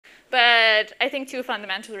but I think two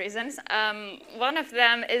fundamental reasons. One of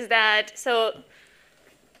them is that, so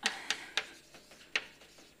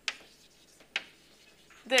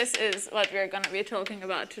this is what we're going to be talking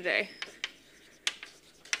about today.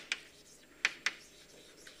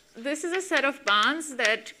 This is a set of bonds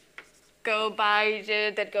that goes by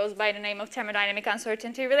the name of thermodynamic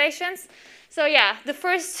uncertainty relations. So yeah, the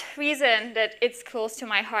first reason that it's close to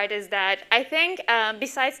my heart is that I think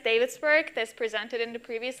besides David's work that's presented in the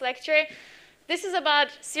previous lecture, this is about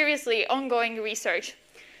seriously ongoing research.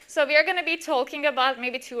 So we are going to be talking about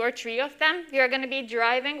maybe 2 or 3 of them. We are going to be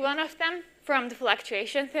deriving one of them from the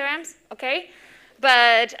fluctuation theorems, okay?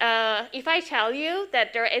 But if I tell you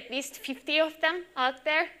that there are at least 50 of them out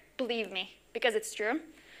there, believe me, because it's true.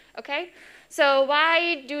 Okay, so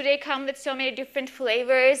why do they come with so many different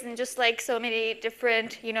flavors and just like so many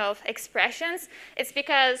different, expressions? It's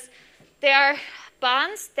because they are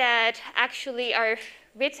bonds that actually are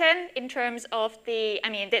written in terms of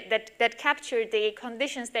that capture the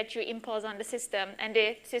conditions that you impose on the system and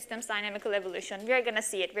the system's dynamical evolution. We are going to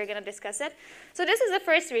see it. We're going to discuss it. So this is the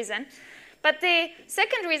first reason. But the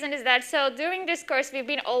second reason is that, so during this course, we've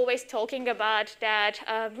been always talking about that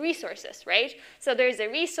resources, right? So there's a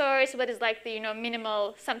resource, what is like the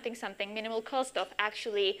minimal minimal cost of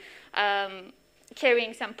actually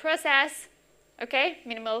carrying some process, okay?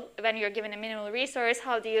 Minimal, when you're given a minimal resource,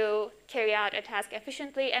 how do you carry out a task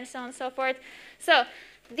efficiently, and so on and so forth. So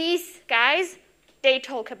these guys, they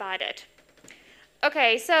talk about it.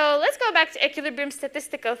 Okay, so let's go back to equilibrium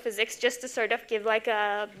statistical physics just to sort of give like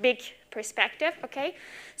a big perspective, okay?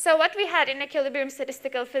 So what we had in equilibrium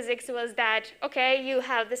statistical physics was that, okay, you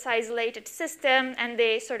have this isolated system, and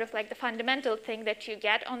the sort of like the fundamental thing that you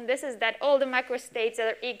get on this is that all the microstates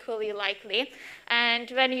are equally likely. And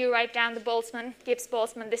when you write down the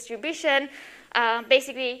Gibbs-Boltzmann distribution,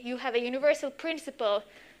 basically you have a universal principle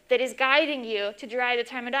that is guiding you to derive the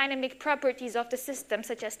thermodynamic properties of the system,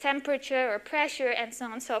 such as temperature or pressure, and so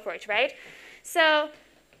on and so forth, right? So,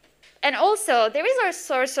 and also there is a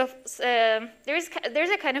source of, there's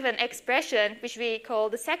a kind of an expression which we call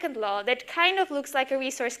the second law that kind of looks like a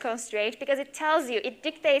resource constraint because it tells you, it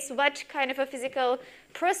dictates what kind of a physical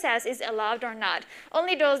process is allowed or not.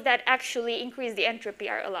 Only those that actually increase the entropy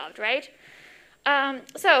are allowed, right?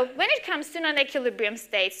 So when it comes to non-equilibrium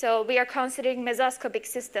states, so we are considering mesoscopic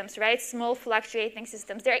systems, right? Small fluctuating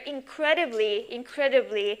systems. They're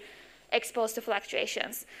incredibly exposed to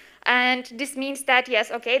fluctuations. And this means that, yes,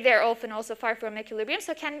 okay, they're often also far from equilibrium.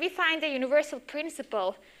 So can we find a universal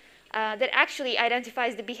principle that actually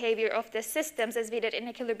identifies the behavior of the systems as we did in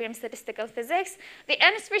equilibrium statistical physics? The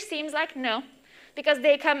answer seems like no, because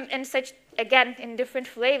they come in such, again, in different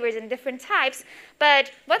flavors and different types.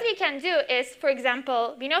 But what we can do is, for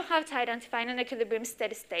example, we know how to identify non-equilibrium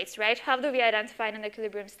steady states, right? How do we identify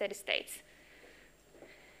non-equilibrium steady states?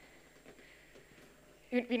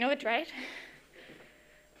 We know it, right?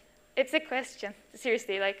 It's a question,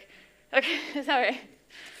 seriously, like, okay, sorry.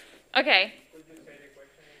 Okay. Could you say the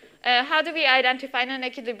question? How do we identify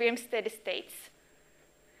non-equilibrium steady states?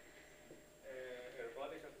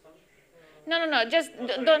 Ergodic assumption? No, just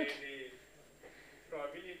don't. The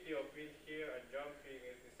probability of being here and jumping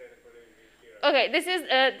is the same for being here. Okay, this is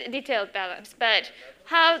a detailed balance, but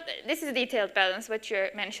this is a detailed balance, what you're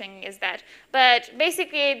mentioning is that. But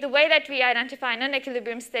basically, the way that we identify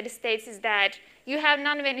non-equilibrium steady states is that you have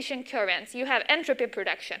non-vanishing currents, you have entropy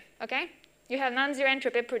production, okay? You have non-zero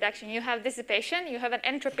entropy production, you have dissipation, you have an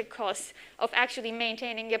entropy cost of actually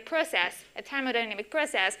maintaining a process, a thermodynamic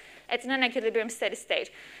process, at non-equilibrium steady state.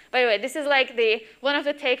 By the way, this is like one of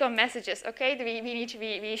the take-home messages, okay?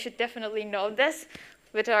 We should definitely know this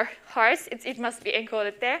with our hearts. It must be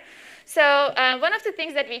encoded there. So one of the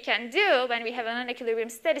things that we can do when we have a non-equilibrium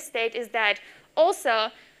steady state is that also,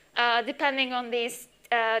 depending on these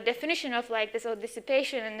definition of like this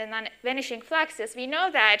dissipation and the non-vanishing fluxes, we know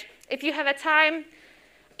that if you have a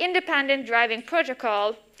time-independent driving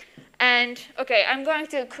protocol, and okay, I'm going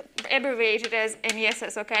to abbreviate it as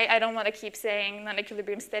MESS, okay? I don't want to keep saying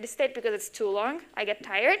non-equilibrium steady state because it's too long. I get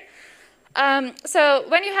tired. So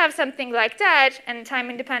when you have something like that and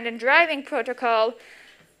time-independent driving protocol,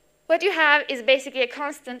 what you have is basically a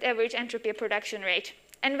constant average entropy production rate.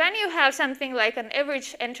 And when you have something like an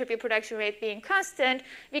average entropy production rate being constant,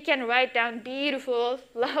 we can write down beautiful,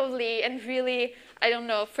 lovely, and really, I don't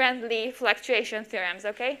know, friendly fluctuation theorems,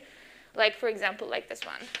 okay? Like, for example, like this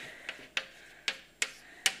one.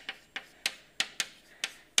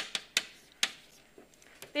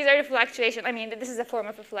 These are the fluctuation, this is a form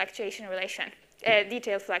of a fluctuation relation, a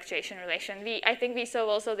detailed fluctuation relation. I think we saw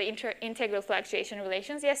also the integral fluctuation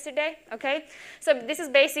relations yesterday, okay? So this is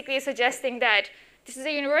basically suggesting that This is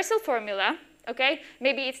a universal formula, okay?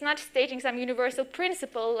 Maybe it's not stating some universal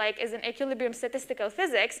principle like as in equilibrium statistical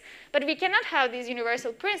physics, but we cannot have these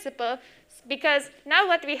universal principles because now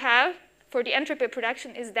what we have for the entropy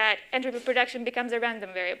production is that entropy production becomes a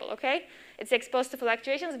random variable, okay? It's exposed to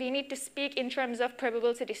fluctuations. We need to speak in terms of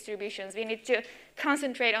probability distributions. We need to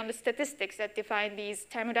concentrate on the statistics that define these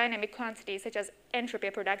thermodynamic quantities such as entropy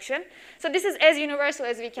production. So this is as universal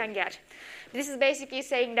as we can get. This is basically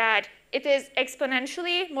saying that it is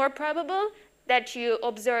exponentially more probable that you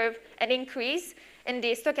observe an increase in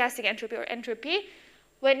the stochastic entropy or entropy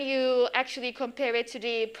when you actually compare it to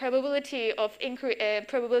the probability of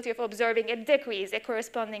observing a decrease, a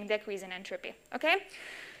corresponding decrease in entropy, okay?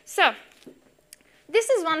 So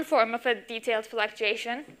this is one form of a detailed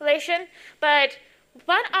fluctuation relation, but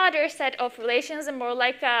one other set of relations, and more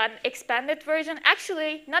like an expanded version,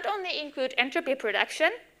 actually not only include entropy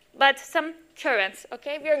production, but some currents,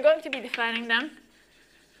 okay? We are going to be defining them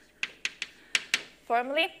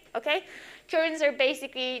formally, okay? Currents are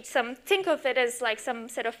basically think of it as like some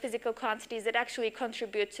set of physical quantities that actually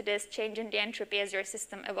contribute to this change in the entropy as your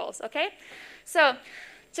system evolves, okay? So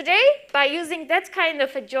today, by using that kind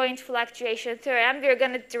of a joint fluctuation theorem, we're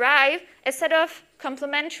going to derive a set of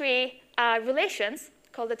complementary relations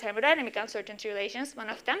called the thermodynamic uncertainty relations, one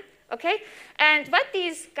of them, okay? And what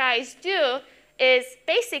these guys do is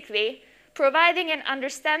basically providing an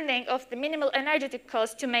understanding of the minimal energetic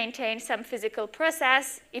cost to maintain some physical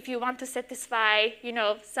process if you want to satisfy,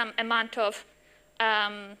 some amount of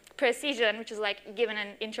precision, which is like given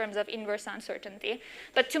in terms of inverse uncertainty.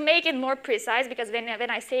 But to make it more precise, because when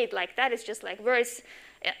I say it like that, it's just like words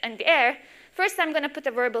in the air, first I'm going to put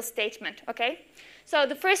a verbal statement, okay? So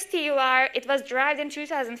the first TUR, it was derived in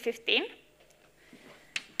 2015.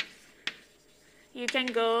 You can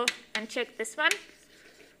go and check this one.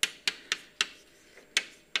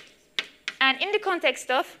 And in the context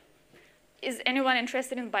of, is anyone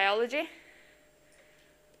interested in biology?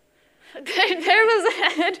 There was a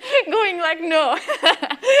head going like, no.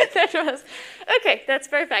 That was, okay, that's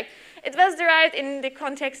perfect. It was derived in the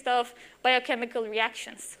context of biochemical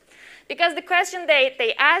reactions. Because the question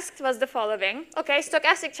they asked was the following. Okay,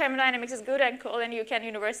 stochastic thermodynamics is good and cool, and you can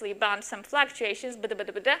universally bound some fluctuations, but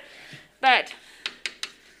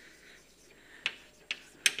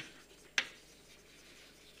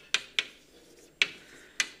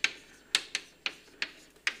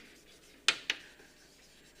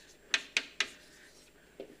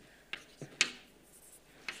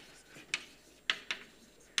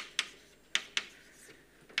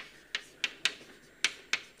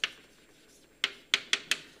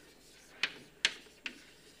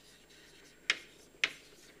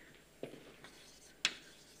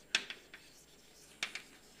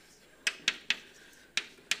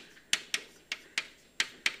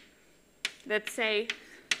let's say,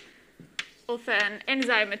 of an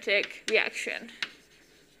enzymatic reaction.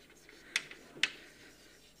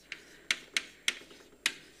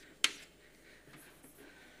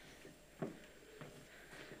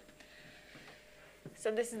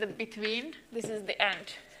 So this is the between, this is the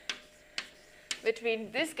end.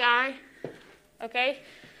 Between this guy, okay,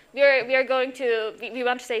 we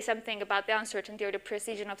want to say something about the uncertainty or the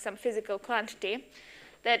precision of some physical quantity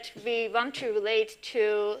that we want to relate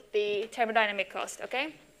to the thermodynamic cost,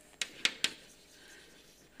 okay?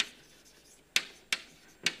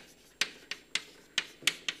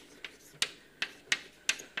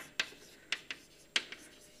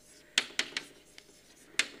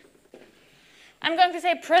 I'm going to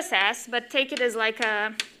say process, but take it as like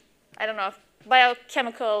a, I don't know,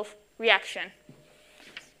 biochemical reaction,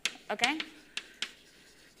 okay?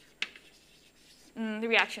 The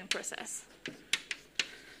reaction process.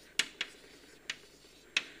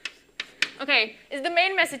 Okay, is the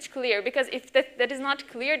main message clear? Because if that is not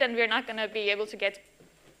clear, then we're not going to be able to get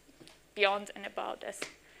beyond and about this.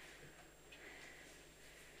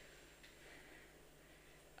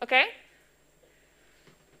 Okay?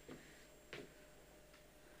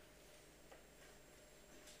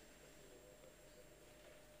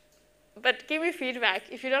 But give me feedback.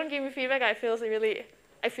 If you don't give me feedback, I feel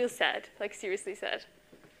sad, like seriously sad.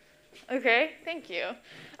 Okay, thank you.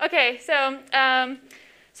 Okay,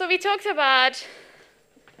 so we talked about,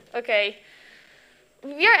 okay,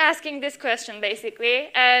 we are asking this question basically,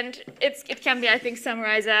 and it can be, I think,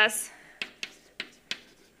 summarized as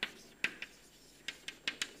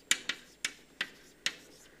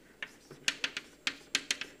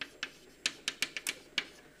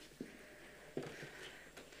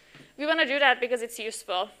we want to do that because it's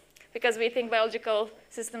useful, because we think biological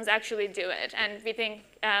systems actually do it, and we think,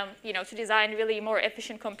 to design really more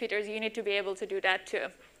efficient computers, you need to be able to do that too.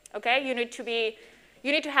 Okay, you need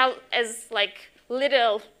to have as like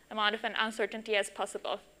little amount of an uncertainty as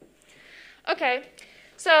possible. Okay,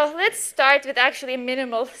 so let's start with actually a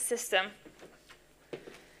minimal system.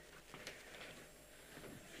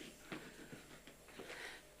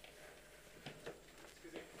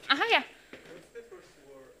 Yeah. What's the first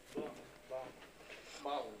word?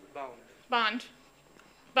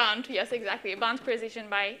 Bound, yes, exactly. Bound precision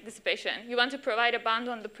by dissipation. You want to provide a bound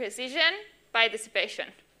on the precision by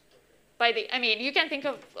dissipation. I mean, you can think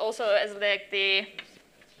of also as like the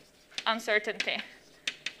uncertainty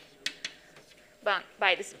bound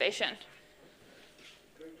by dissipation.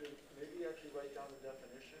 Maybe actually write down the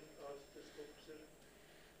definition of statistical precision?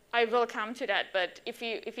 I will come to that, but if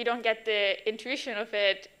you don't get the intuition of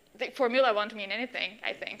it, the formula won't mean anything,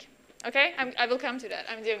 I think. Okay, I will come to that.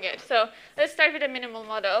 I'm doing it. So let's start with a minimal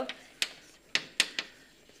model.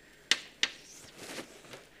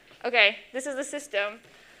 Okay, this is the system.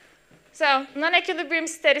 So non-equilibrium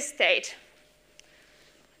steady state.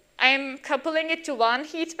 I'm coupling it to one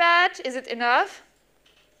heat bath. Is it enough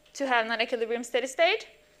to have non-equilibrium steady state?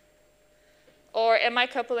 Or am I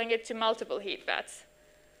coupling it to multiple heat baths?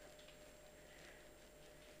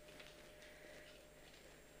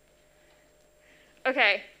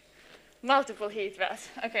 Okay, multiple heat baths.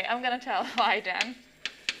 Okay, I'm going to tell why then.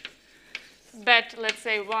 Bet, let's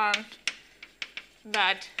say 1,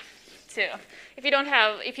 bet 2. If you don't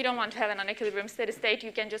want to have an unequilibrium steady state,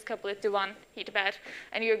 you can just couple it to one heat bath,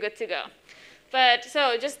 and you're good to go. But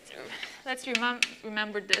so just let's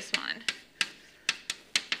remember this one.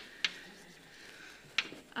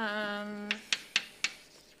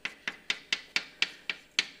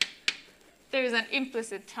 There is an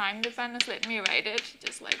implicit time dependence. Let me write it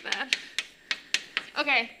just like that.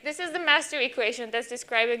 Okay, this is the master equation that's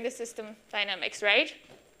describing the system dynamics, right?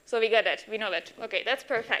 So we got it. We know it. Okay, that's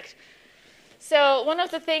perfect. So one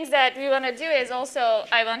of the things that we want to do is also,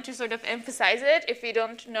 I want to sort of emphasize it if you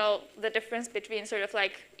don't know the difference between sort of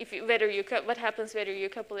like what happens whether you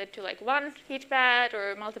couple it to like one heat bath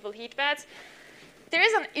or multiple heat baths. There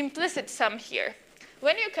is an implicit sum here.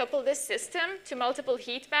 When you couple this system to multiple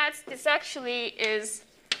heat baths, this actually is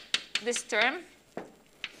this term,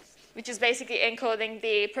 which is basically encoding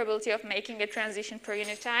the probability of making a transition per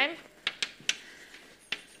unit time.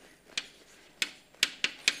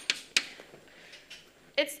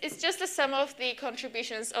 It's just the sum of the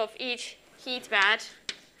contributions of each heat bath,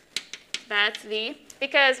 bath V.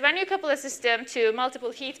 Because when you couple a system to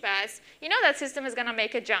multiple heat baths, you know that system is going to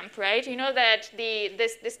make a jump, right? You know that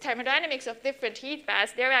this thermodynamics of different heat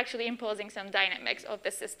baths, they're actually imposing some dynamics of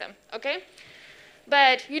the system, okay?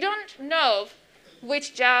 But you don't know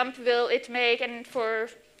which jump will it make and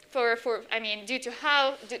due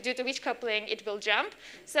to which coupling it will jump.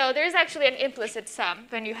 So there's actually an implicit sum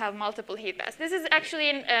when you have multiple heat baths. This is actually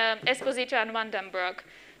in Esposito and Vandenberg,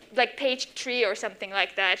 like page 3 or something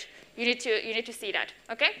like that. You need to see that,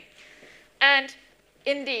 okay? And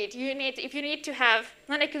indeed, if you need to have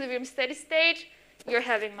non-equilibrium steady state, you're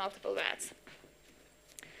having multiple baths.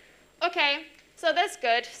 Okay. So that's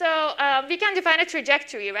good. So we can define a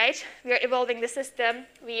trajectory, right? We are evolving the system.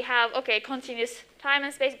 We have, okay, continuous time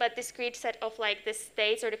and space, but discrete set of like the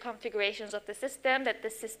states or the configurations of the system that the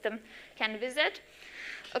system can visit.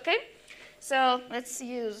 Okay? So let's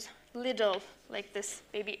use little, like this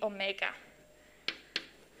baby omega.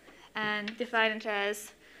 And define it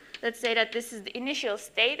as, let's say that this is the initial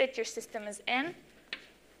state that your system is in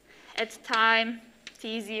at time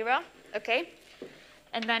t0, okay?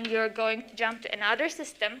 And then you're going to jump to another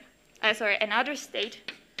system, another state.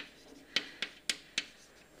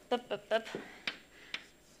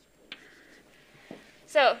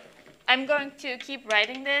 So I'm going to keep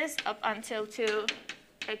writing this up until to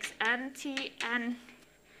xn, tn,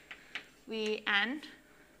 vn,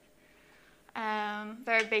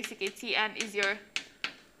 where basically tn is your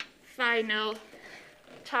final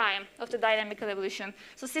time of the dynamical evolution.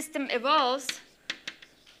 So system evolves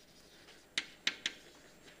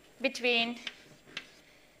between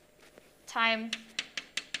time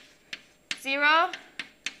 0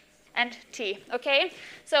 and t, okay?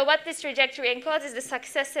 So what this trajectory encodes is the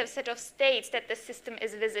successive set of states that the system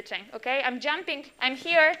is visiting, okay? I'm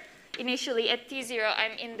here initially at t0,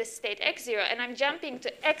 I'm in the state x0, and I'm jumping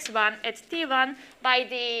to x1 at t1 by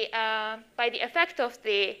the effect of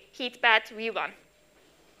the heat bath v1,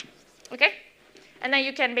 okay? And then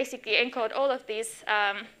you can basically encode all of these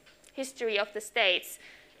history of the states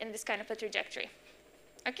in this kind of a trajectory.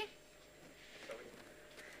 Okay? So can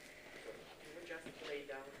we just lay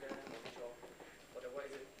down the otherwise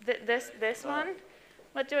This one?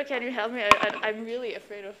 What can you help me? I'm really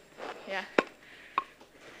afraid of, yeah.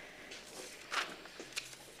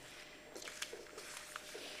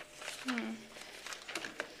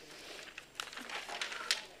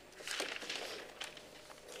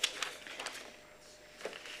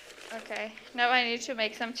 Okay, now I need to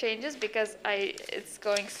make some changes because it's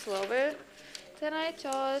going slower than I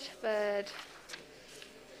thought, but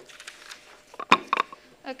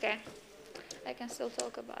okay, I can still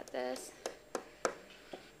talk about this.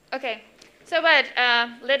 Okay, so but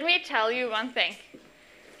let me tell you one thing.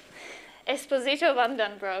 Esposito van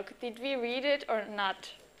den Broek, did we read it or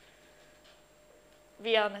not?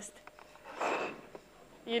 Be honest.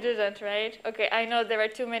 You didn't, right? Okay, I know there are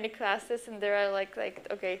too many classes and there are like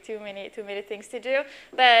okay, too many things to do.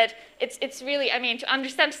 But it's really, I mean, to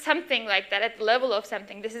understand something like that at the level of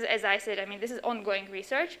something, this is, as I said, I mean, this is ongoing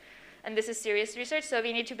research and this is serious research. So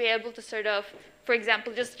we need to be able to sort of, for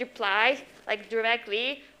example, just reply like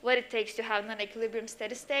directly what it takes to have non-equilibrium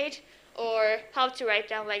steady state, or how to write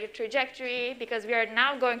down like a trajectory, because we are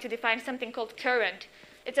now going to define something called current.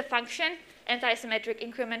 It's a function, anti-symmetric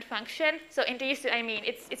increment function. So in these, I mean,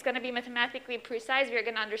 it's going to be mathematically precise. We're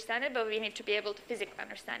going to understand it, but we need to be able to physically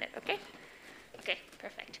understand it, okay? Okay,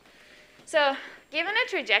 perfect. So given a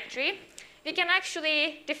trajectory, we can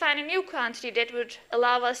actually define a new quantity that would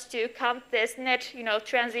allow us to count this net,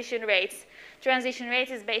 transition rates. Transition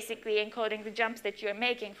rates is basically encoding the jumps that you're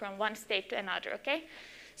making from one state to another, okay?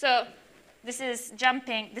 So this is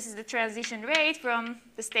jumping, this is the transition rate from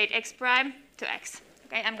the state x prime to x.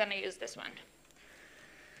 Okay, I'm going to use this one.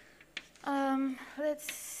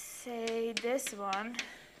 Let's say this one.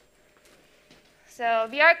 So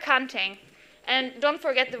we are counting. And don't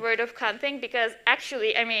forget the word of counting, because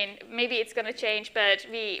actually, I mean, maybe it's going to change, but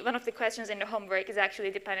one of the questions in the homework is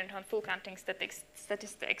actually dependent on full counting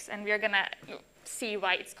statistics. And we are going to see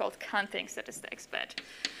why it's called counting statistics. But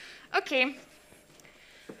okay.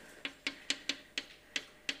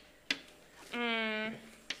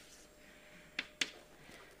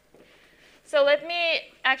 So let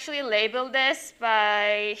me actually label this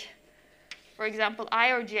by, for example, I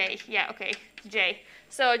or j. Yeah, okay, j.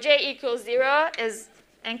 So j equals 0 is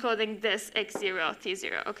encoding this x0,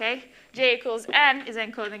 t0, okay? J equals n is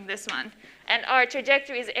encoding this one. And our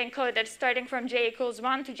trajectory is encoded starting from j equals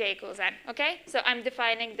 1 to j equals n, okay? So I'm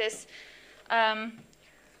defining this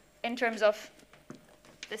in terms of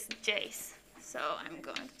this j's. So I'm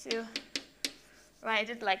going to write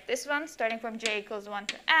it like this one, starting from j equals 1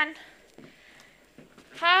 to n.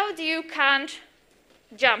 How do you count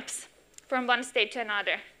jumps from one state to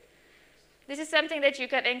another? This is something that you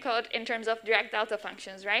can encode in terms of direct delta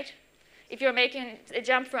functions, right? If you're making a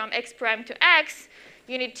jump from x prime to x,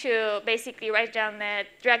 you need to basically write down the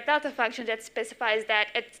direct delta function that specifies that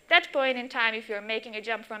at that point in time, if you're making a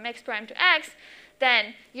jump from x prime to x,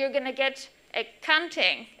 then you're going to get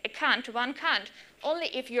one count, only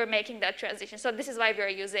if you're making that transition. So this is why we're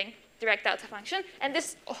using direct delta function. And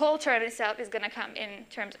this whole term itself is going to come in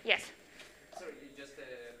terms of, yes? Sorry, just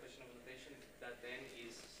a question of notation. That then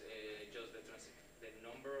is just the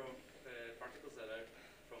number of particles that are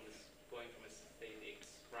going from a state x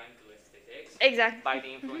prime to a state x. Exactly. By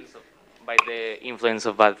the influence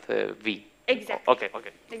of that v. Exactly.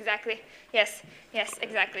 Okay. Exactly. Yes,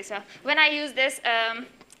 exactly. So when I use this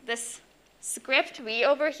this script v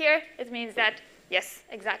over here, it means that, yes,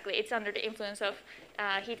 exactly, it's under the influence of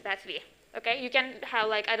heat path v. Okay, you can have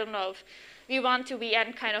like, I don't know, if v1 to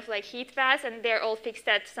vn kind of like heat paths, and they're all fixed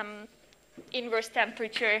at some inverse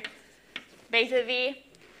temperature beta v.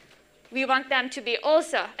 We want them to be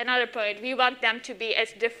also, another point, we want them to be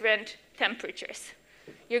at different temperatures.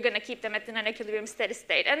 You're going to keep them at the non-equilibrium steady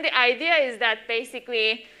state. And the idea is that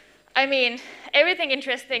basically, I mean, everything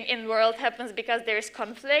interesting in the world happens because there is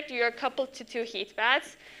conflict. You're coupled to two heat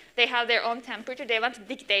paths. They have their own temperature. They want to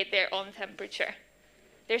dictate their own temperature.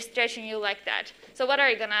 They're stretching you like that. So what are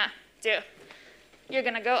you going to do? You're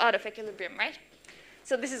going to go out of equilibrium, right?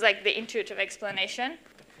 So this is like the intuitive explanation.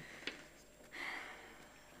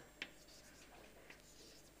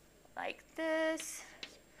 Like this.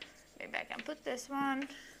 Maybe I can put this one.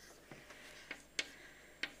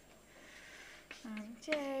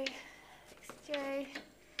 J, xj.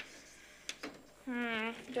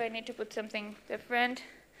 Do I need to put something different?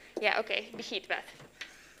 Yeah, okay, the heat bath.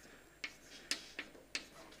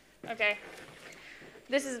 Okay.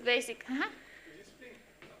 This is basic. Could you explain?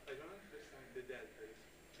 I don't understand the delta.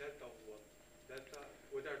 Delta of what? Delta,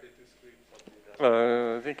 what are the two scripts of the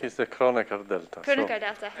delta? I think it's the Kronecker delta. Kronecker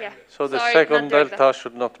delta, yeah. So the Sorry, second not delta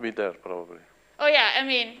should not be there, probably. Oh, yeah, I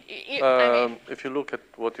mean, if you look at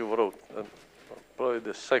what you wrote, probably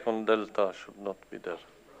the second delta should not be there.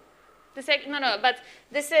 No, but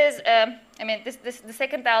this is, the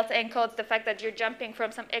second delta encodes the fact that you're jumping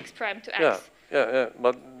from some x prime to x. Yeah,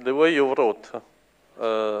 but the way you wrote,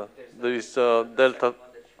 this delta,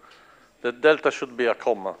 the delta should be a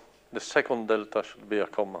comma. The second delta should be a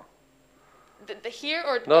comma. The here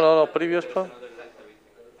or No, previous one. Another delta between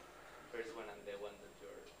the first one and the one that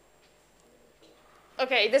you're.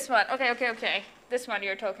 Okay, this one. Okay. This one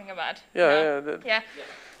you're talking about. Yeah, No? Yeah.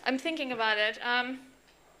 I'm thinking about it.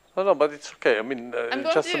 No, but it's okay. I mean,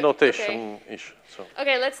 it's just a notation issue. So.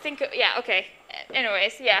 Okay, let's think. Yeah. Okay.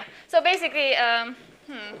 Anyways, yeah. So basically,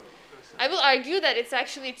 I will argue that it's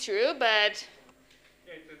actually true, but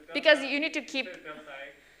because you need to keep. It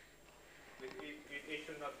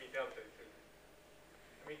should not be delta.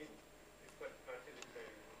 I mean, it's what is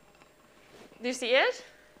saying. Do you see it?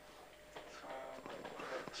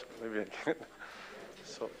 So maybe I can.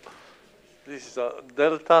 So this is a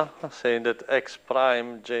delta saying that x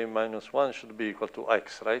prime j minus 1 should be equal to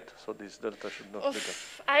x, right? So this delta should not be there.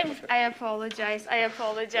 I apologize. I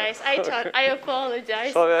apologize. I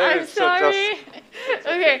apologize. Sorry, I'm sorry.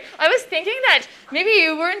 Okay, I was thinking that maybe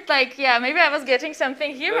you weren't like, maybe I was getting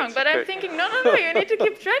something here wrong, but I'm thinking, no, you need to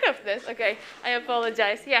keep track of this. Okay, I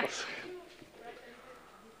apologize. Yeah.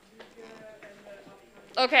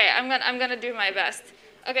 Okay, I'm gonna do my best.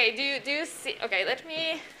 Okay, do you see? Okay, let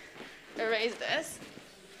me erase this.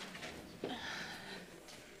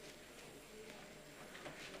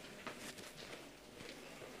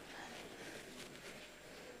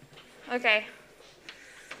 Okay.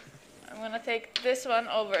 I'm going to take this one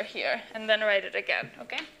over here and then write it again,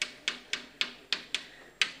 okay?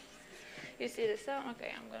 You see the sum?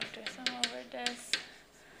 Okay, I'm going to do sum over this.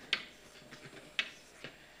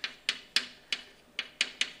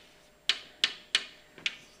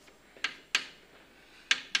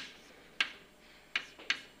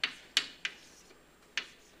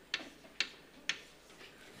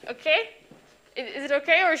 Okay? Is it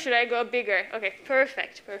okay, or should I go bigger? Okay,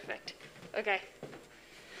 perfect. Okay.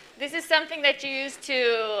 This is something that you use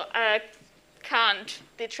to count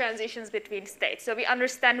the transitions between states. So we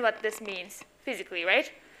understand what this means physically,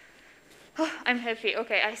 right? Oh, I'm happy.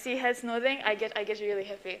 Okay, I see heads nodding. I get really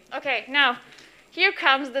happy. Okay, now here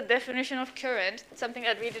comes the definition of current, something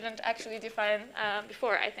that we didn't actually define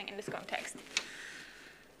before, I think, in this context.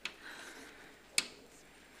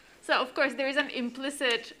 So, of course, there is an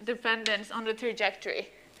implicit dependence on the trajectory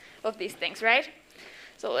of these things, right?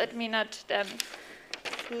 So let me not then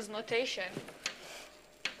use notation.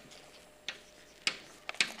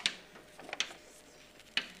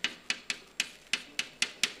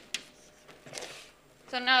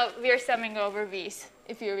 So now we are summing over V's,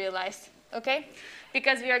 if you realize, okay?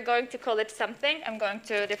 Because we are going to call it something, I'm going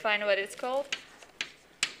to define what it's called.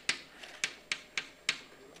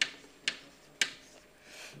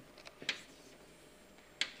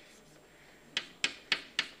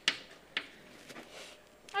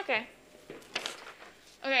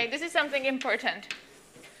 Okay, this is something important.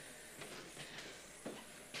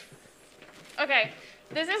 Okay,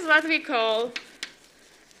 this is what we call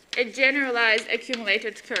a generalized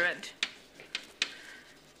accumulated current.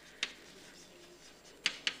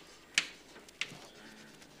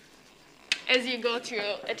 As you go through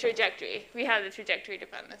a trajectory, we have the trajectory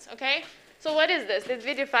dependence, okay? So what is this? Did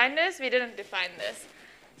we define this? We didn't define this.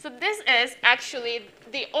 So this is actually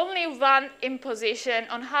the only one imposition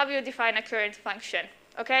on how you define a current function,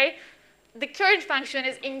 okay? The current function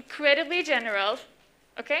is incredibly general,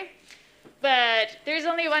 okay? But there's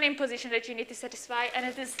only one imposition that you need to satisfy, and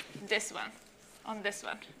it is this one, on this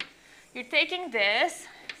one. You're taking this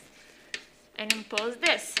and impose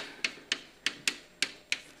this.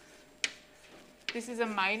 This is a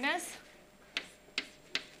minus,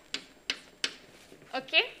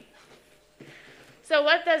 okay? So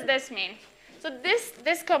what does this mean? So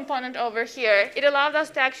this component over here, it allowed us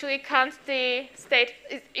to actually count the state.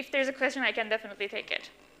 If there's a question, I can definitely take it.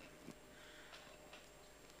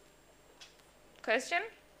 Question?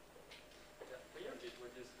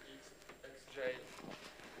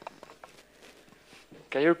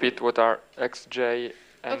 Can you repeat what are xj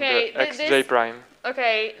and xj prime?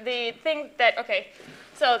 Okay, the thing that, okay,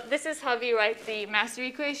 so this is how we write the master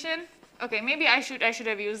equation. Okay, maybe I should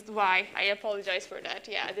have used y. I apologize for that.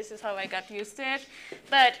 Yeah, this is how I got used to it.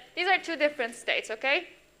 But these are two different states, okay?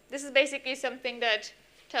 This is basically something that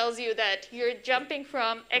tells you that you're jumping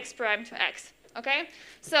from x prime to x, okay?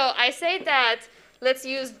 So I say that let's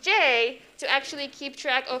use j to actually keep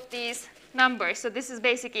track of these numbers. So this is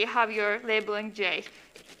basically how you're labeling j.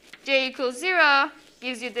 J equals 0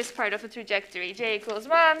 gives you this part of a trajectory. J equals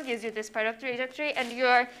 1 gives you this part of trajectory. And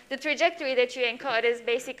the trajectory that you encode is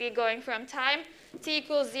basically going from time t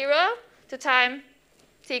equals 0 to time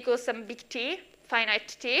t equals some big T,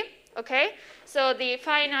 finite t. Okay, so the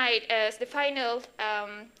final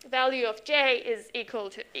value of j is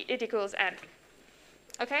equals n.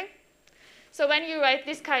 Okay, so when you write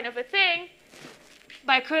this kind of a thing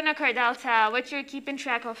by Kronecker delta, what you're keeping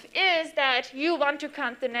track of is that you want to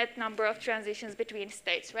count the net number of transitions between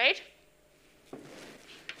states, right?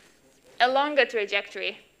 Along a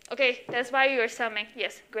trajectory. Okay, that's why you're summing.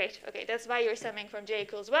 Yes, great. Okay, that's why you're summing from j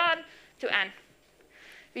equals 1 to n.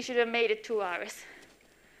 We should have made it 2 hours.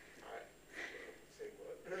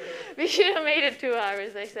 We should have made it 2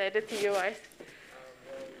 hours, I said, the TURs. Well,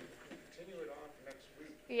 continue it on for next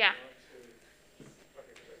week. Yeah.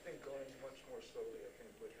 Okay, because I think going much more slowly, I think,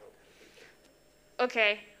 would help.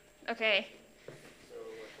 Okay, okay. So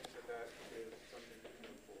I think that is something to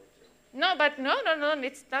move forward to. No, but no,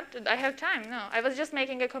 it's not, I have time, no. I was just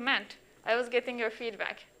making a comment. I was getting your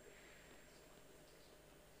feedback.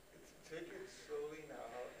 Take it slowly now,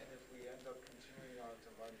 and if we end up continuing on to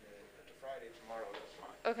Monday, to Friday tomorrow, that's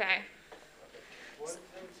fine. Okay. One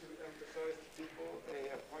thing to emphasize to people,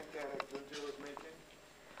 a point that Gunther was making,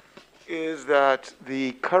 is that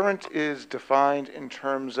the current is defined in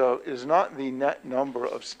terms of, is not the net number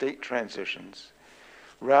of state transitions.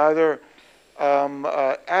 Rather,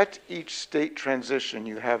 at each state transition,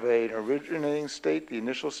 you have an originating state, the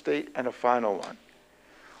initial state, and a final one.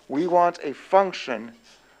 We want a function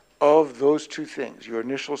of those two things, your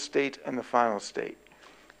initial state and the final state.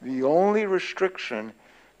 The only restriction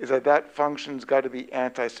is that that function's got to be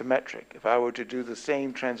anti-symmetric. If I were to do the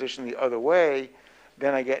same transition the other way,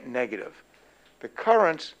 then I get negative. The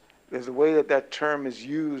current, there's the way that that term is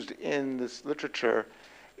used in this literature,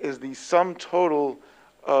 is the sum total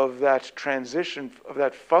of that transition, of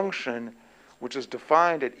that function, which is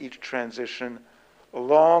defined at each transition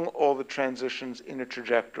along all the transitions in a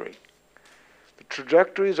trajectory. The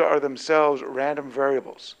trajectories are themselves random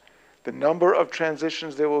variables. The number of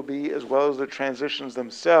transitions there will be, as well as the transitions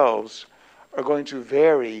themselves, are going to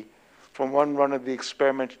vary from one run of the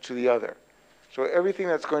experiment to the other. So everything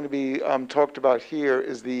that's going to be talked about here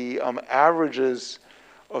is the averages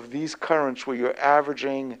of these currents, where you're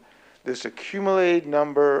averaging this accumulated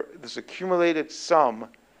number, this accumulated sum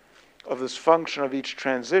of this function of each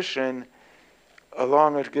transition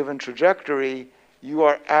along a given trajectory. You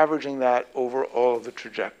are averaging that over all of the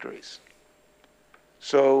trajectories.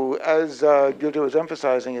 So as Gildo was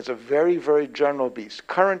emphasizing, it's a very, very general beast.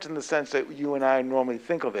 Current in the sense that you and I normally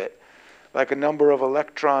think of it, like a number of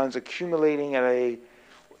electrons accumulating at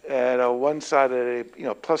a one side at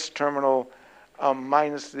a plus terminal,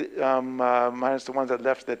 minus the ones that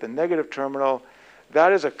left at the negative terminal.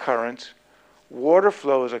 That is a current. Water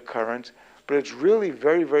flow is a current, but it's really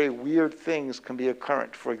very, very weird things can be a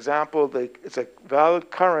current. For example, it's a valid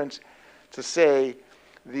current to say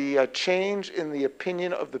the change in the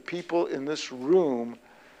opinion of the people in this room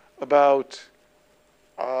about,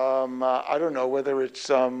 I don't know, whether it's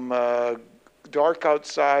dark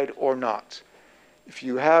outside or not. If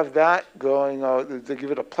you have that going, they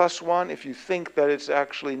give it a +1 if you think that it's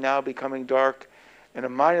actually now becoming dark, and a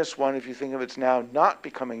 -1 if you think of it's now not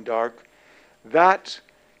becoming dark. That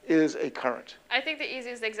is a current. I think the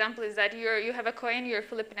easiest example is that you have a coin, you're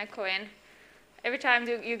flipping a coin. Every time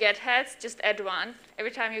you get heads, just add 1.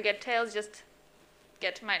 Every time you get tails, just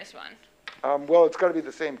get -1. Well, it's got to be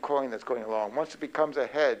the same coin that's going along. Once it becomes a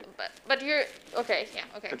head. But you're, okay, yeah,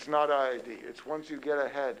 okay. It's not ID. It's once you get a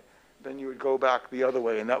head, then you would go back the other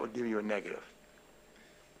way, and that would give you a negative.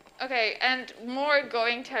 Okay, and more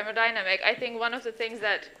going thermodynamic, I think one of the things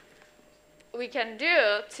that we can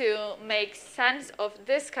do to make sense of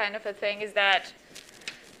this kind of a thing is that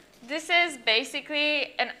this is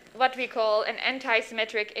basically what we call an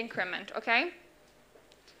anti-symmetric increment, okay?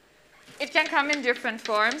 It can come in different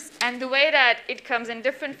forms, and the way that it comes in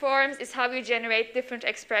different forms is how we generate different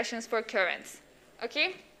expressions for currents,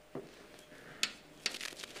 okay?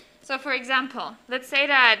 So for example, let's say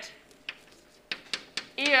that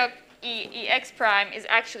Ex prime is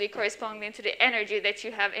actually corresponding to the energy that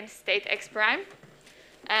you have in state X prime,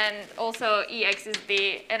 and also Ex is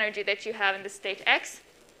the energy that you have in the state X.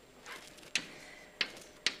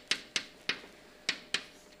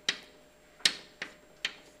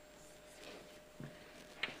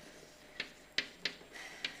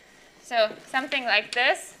 So something like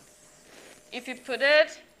this, if you put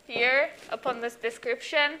it here upon this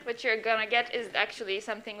description, what you're going to get is actually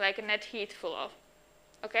something like a net heat flow.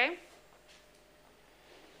 Okay?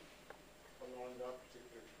 Along that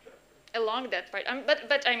particular trajectory. Along that part.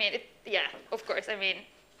 But I mean, yeah, of course. I mean,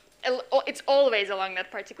 it's always along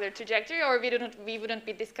that particular trajectory, or we wouldn't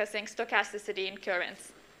be discussing stochasticity in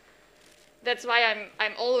currents. That's why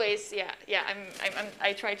I'm always,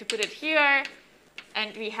 I try to put it here.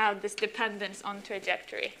 and we have this dependence on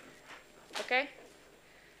trajectory. Okay?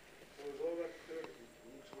 So is all that clear to you,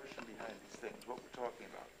 the intuition behind these things, what we're talking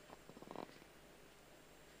about?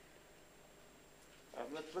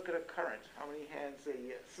 Let's look at a current. How many hands say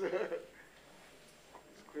yes? Is it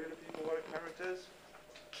clear to people what a current is?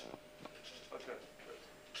 Okay.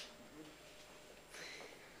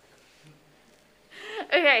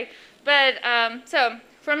 Okay, but so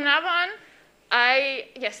from now on,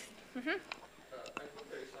 yes.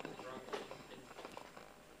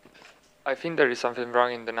 I think there is something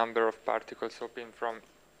wrong in the number of particles hopping from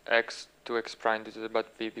x to x prime to the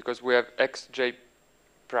but v, because we have xj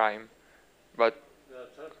prime, but They are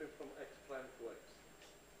jumping from x prime to x,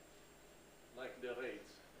 like the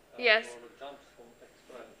rates. Yes. Or the jumps from x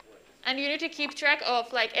prime to x. And you need to keep track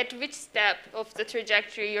of like at which step of the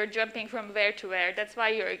trajectory you're jumping from where to where. That's why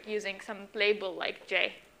you're using some label like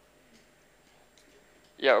j.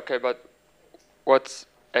 yeah, okay, but what's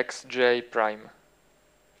xj prime?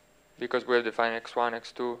 Because we have defined x1,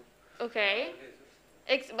 x2. Okay.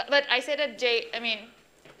 But I said that j, I mean,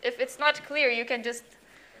 if it's not clear, you can just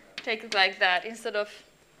take it like that. Instead of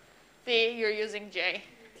v, you're using j.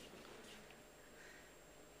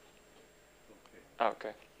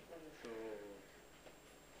 Okay.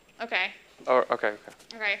 Okay. Oh, okay.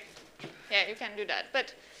 Okay. Yeah, you can do that.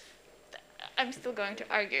 But I'm still going to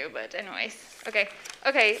argue, but anyways. Okay.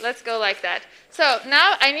 Okay, let's go like that. So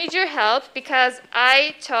now I need your help because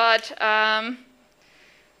I thought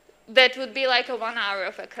that would be like a 1 hour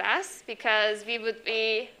of a class because we would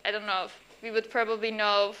be, I don't know, we would probably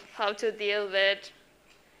know how to deal with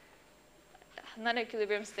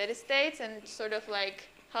non-equilibrium steady states and sort of like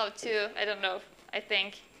how to, I don't know, I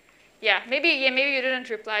think. Yeah, maybe you didn't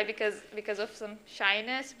reply because of some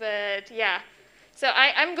shyness, but yeah. So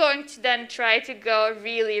I'm going to then try to go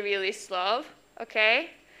really, really slow, okay?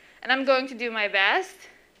 And I'm going to do my best,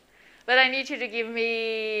 but I need you to give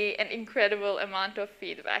me an incredible amount of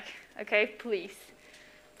feedback, okay? Please,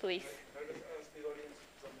 please. Can I just ask the audience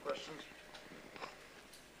some questions?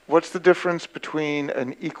 What's the difference between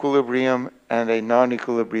an equilibrium and a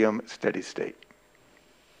non-equilibrium steady state?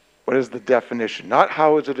 What is the definition? Not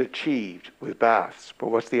how is it achieved with baths,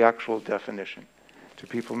 but what's the actual definition? Do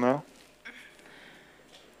people know?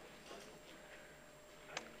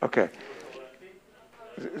 Okay.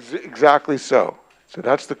 Exactly so. So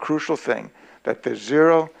that's the crucial thing, that there's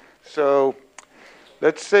zero. So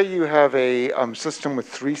let's say you have a system with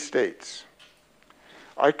 3 states.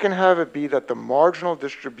 I can have it be that the marginal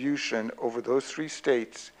distribution over those 3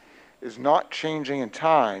 states is not changing in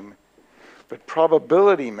time, but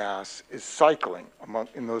probability mass is cycling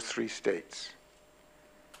in those 3 states.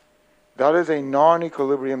 That is a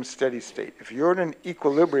non-equilibrium steady state. If you're in an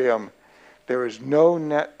equilibrium, there is no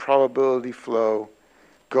net probability flow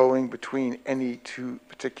going between any 2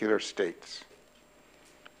 particular states.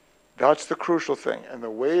 That's the crucial thing. And the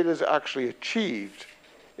way it is actually achieved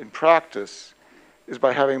in practice is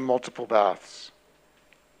by having multiple baths.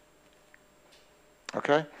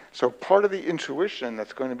 Okay? So part of the intuition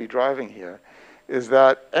that's going to be driving here is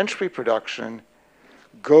that entropy production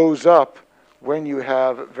goes up when you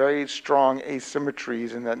have very strong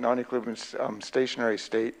asymmetries in that non-equilibrium stationary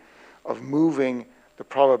state of moving the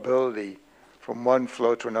probability from one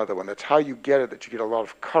flow to another one. That's how you get it, that you get a lot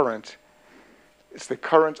of current. It's the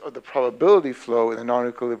current of the probability flow in the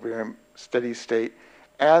non-equilibrium steady state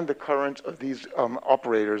and the current of these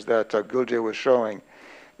operators that Gulje was showing.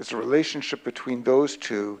 It's a relationship between those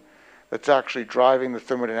two that's actually driving the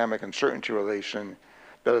thermodynamic uncertainty relation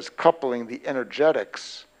that is coupling the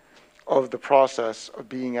energetics of the process of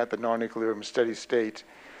being at the non-equilibrium steady state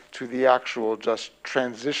to the actual just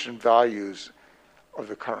transition values of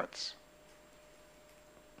the currents.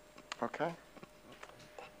 Okay?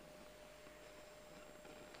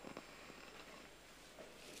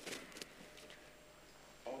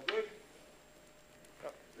 All good?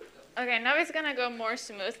 Okay, now it's gonna go more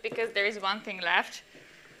smooth because there is one thing left.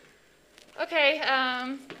 Okay,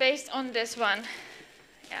 based on this one,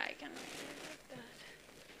 yeah, I can.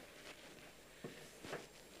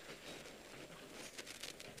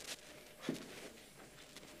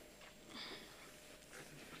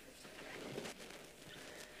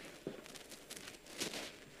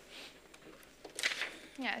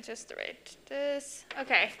 Yeah, just write this.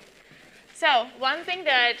 Okay. So one thing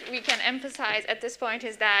that we can emphasize at this point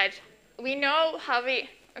is that we know how we.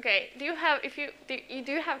 Okay. Do you have? If you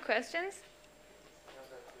do you have questions?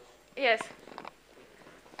 Yes.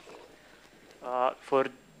 For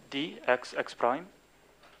d x prime,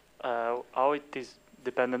 how it is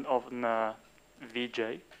dependent on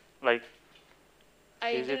vj, like I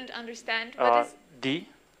is didn't it, understand. What is d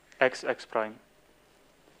x prime?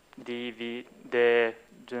 the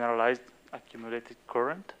generalized accumulated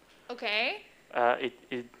current. Okay.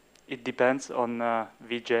 It depends on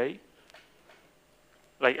Vj.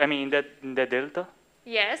 Like, I mean, in the delta.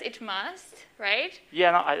 Yes, it must, right?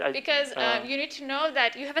 Yeah, no, because you need to know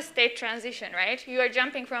that you have a state transition, right? You are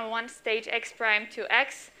jumping from one state x prime to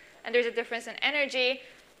x, and there's a difference in energy.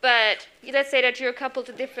 But let's say that you're coupled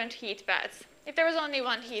to different heat baths. If there was only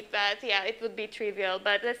one heat bath, yeah, it would be trivial.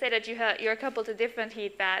 But let's say that you're coupled to different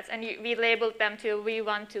heat baths, and we labeled them to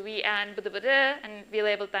V1 to Vn, and we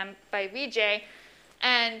labeled them by Vj.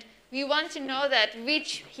 And we want to know that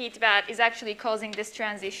which heat bath is actually causing this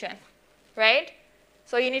transition, right?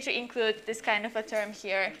 So you need to include this kind of a term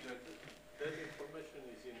here. That information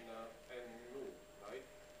is in nu, right?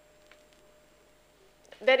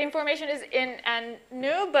 That information is in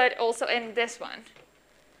nu, but also in this one.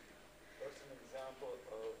 That's an example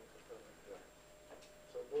of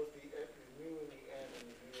so both the nu and the n and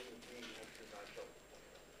the nu and the v have to match up.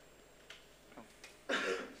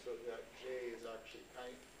 So that j is actually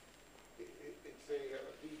it's a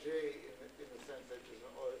Vj in the sense that it's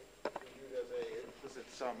viewed as a implicit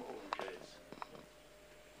sum over j's.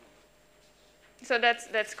 So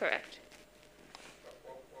that's correct.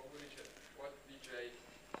 What Vj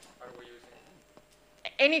are we using?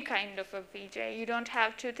 Any kind of a Vj. You don't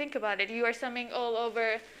have to think about it. You are summing all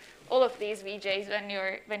over all of these Vj's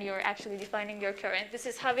when you're actually defining your current. This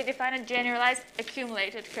is how we define a generalized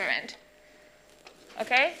accumulated current.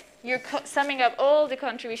 Okay? You're summing up all the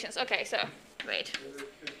contributions. Okay, so wait. The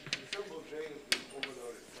symbol j is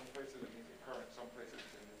overloaded. Some places it means a current, some places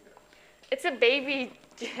it's in the It's a baby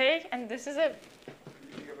j, and this is a.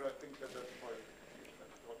 Yeah, but I think that's part of it. I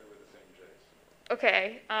thought they were the same j's.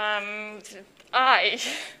 Okay, I.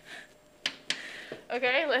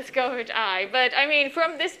 Okay, let's go with I. But I mean,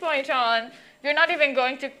 from this point on, you're not even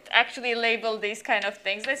going to actually label these kind of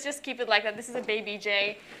things. Let's just keep it like that. This is a baby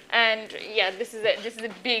j, and yeah, this is a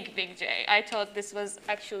big j. I thought this was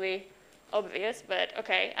actually obvious, but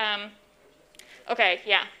okay. Okay,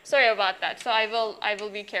 yeah. Sorry about that. So I will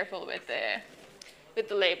be careful with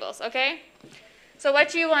the labels. Okay. So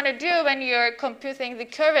what you want to do when you're computing the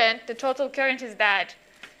current, the total current, is that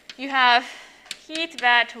you have heat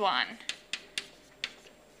vat 1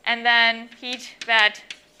 and then heat vat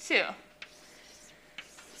 2.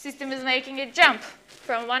 System is making a jump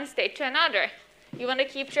from one state to another. You want to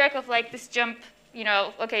keep track of like this jump,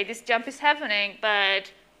 okay, this jump is happening,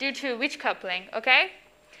 but due to which coupling, okay?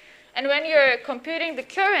 And when you're computing the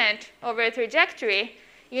current over a trajectory,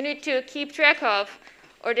 you need to keep track of,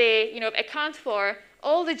 or account for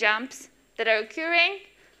all the jumps that are occurring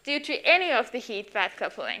due to any of the heat bath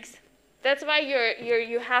couplings. That's why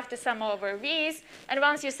you have to sum over V's, and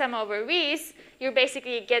once you sum over V's, you're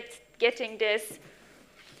basically getting this,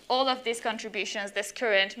 all of these contributions, this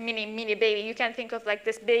current, mini baby. You can think of like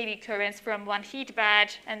this baby currents from one heat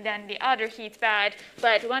bath and then the other heat bath,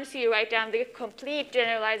 but once you write down the complete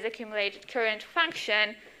generalized accumulated current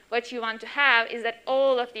function, what you want to have is that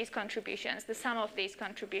all of these contributions, the sum of these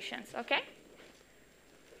contributions, okay?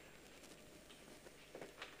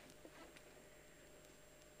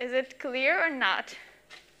 Is it clear or not?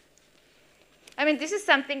 I mean, this is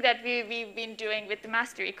something that we've been doing with the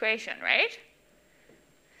master equation, right?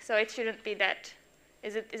 So it shouldn't be that.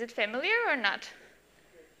 Is it familiar or not?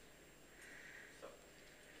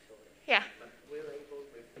 Yeah. We labeled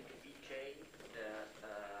with Vj with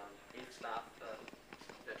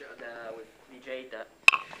Vj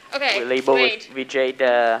Okay. we label great. with Vj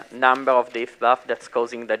the number of the if buff that's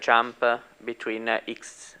causing the jump between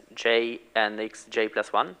xj and xj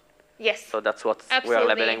plus 1. Yes. So that's what Absolutely. we're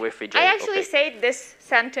labeling with Vj. I actually okay. said this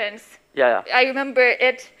sentence. Yeah. I remember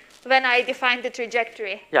it when I defined the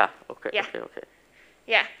trajectory. Yeah. Okay. Yeah. Okay.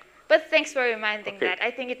 Yeah. But thanks for reminding Okay. that.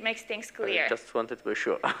 I think it makes things clear. I just wanted to be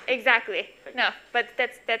sure. Exactly. No, but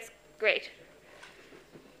that's great.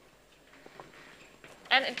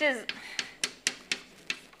 And it is,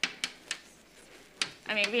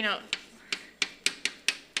 I mean, we know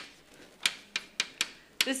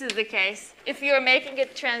this is the case. If you're making a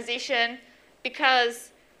transition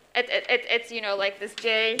because it's, like this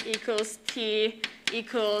j equals t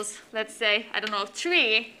equals, let's say, I don't know,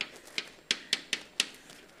 3,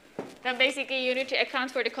 then basically you need to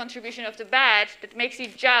account for the contribution of the batch that makes you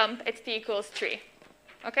jump at t equals 3.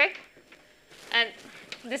 Okay? And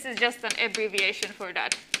this is just an abbreviation for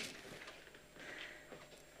that.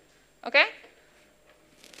 Okay?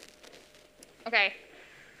 Okay.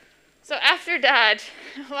 So after that,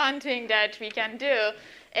 one thing that we can do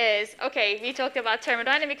is, okay, we talked about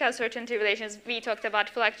thermodynamic uncertainty relations, we talked about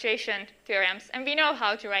fluctuation theorems, and we know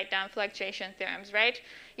how to write down fluctuation theorems, right?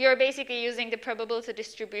 You're basically using the probability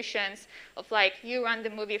distributions of like, you run the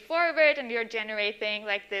movie forward and you're generating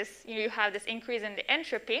like this, you have this increase in the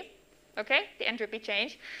entropy, okay, the entropy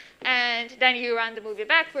change, and then you run the movie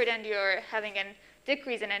backward and you're having a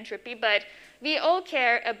decrease in entropy, but we all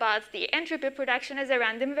care about the entropy production as a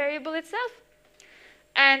random variable itself,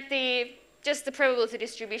 and just the probability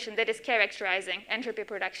distribution that is characterizing entropy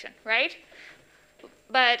production, right?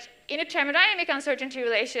 But in a thermodynamic uncertainty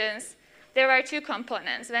relations, there are two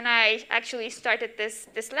components. When I actually started this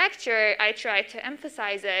lecture, I tried to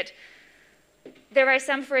emphasize it. There are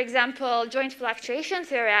some, for example, joint fluctuation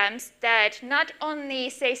theorems that not only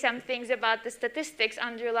say some things about the statistics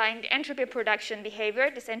underlying the entropy production behavior,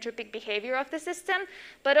 this entropic behavior of the system,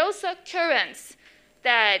 but also currents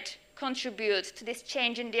that contribute to this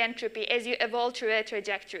change in the entropy as you evolve through a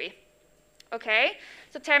trajectory. Okay?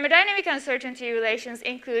 So thermodynamic uncertainty relations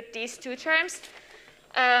include these two terms.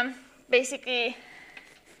 Basically,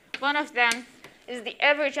 one of them is the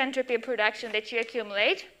average entropy production that you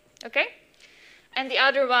accumulate. Okay? And the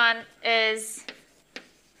other one is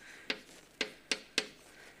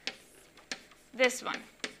this one.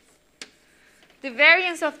 The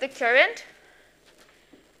variance of the current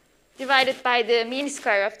divided by the mean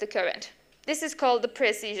square of the current. This is called the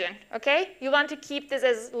precision, okay? You want to keep this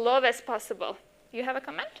as low as possible. You have a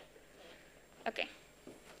comment? Okay.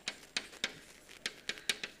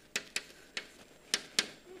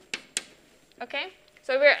 Okay,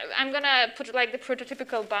 so I'm gonna put like the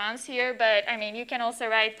prototypical bounds here, but I mean, you can also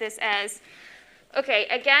write this as, okay,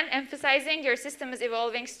 again, emphasizing your system is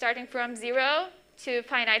evolving starting from 0 to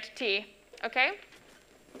finite t, okay?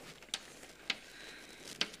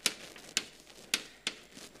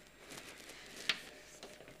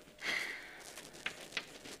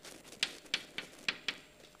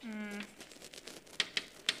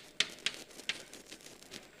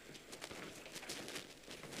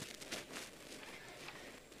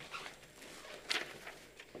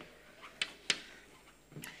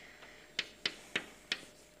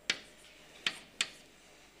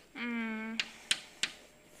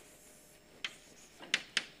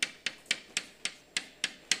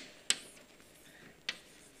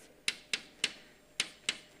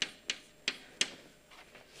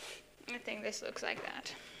 I think this looks like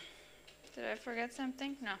that. Did I forget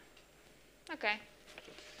something? No. Okay.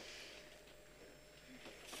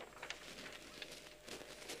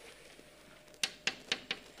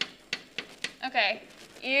 Okay.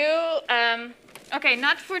 Okay,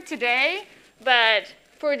 not for today, but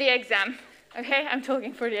for the exam. Okay, I'm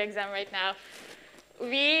talking for the exam right now.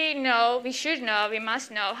 We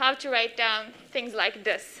must know how to write down things like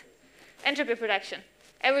this. Entropy production.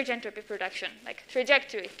 Average entropy production, like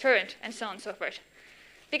trajectory, current, and so on and so forth.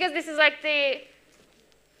 Because this is like the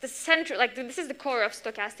central, like this is the core of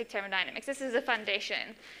stochastic thermodynamics. This is the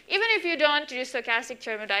foundation. Even if you don't do stochastic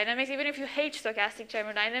thermodynamics, even if you hate stochastic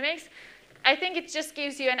thermodynamics, I think it just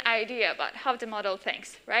gives you an idea about how to model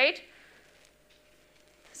things, right?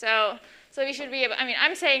 So we should be able, I mean,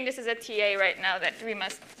 I'm saying this is a TA right now that we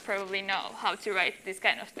must probably know how to write these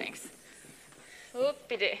kind of things.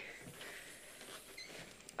 Whoopity.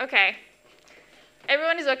 Okay.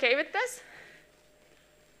 Everyone is okay with this?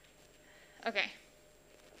 Okay.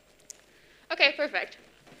 Okay, perfect.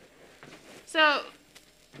 So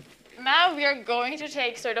now we are going to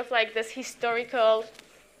take sort of like this historical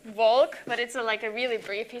walk, but it's like a really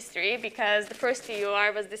brief history because the first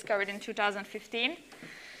TUR was discovered in 2015.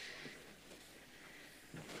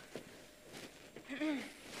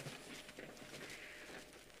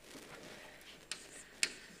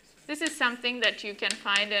 This is something that you can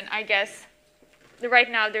find in, I guess, right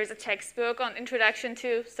now there's a textbook on Introduction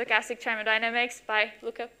to Stochastic Thermodynamics by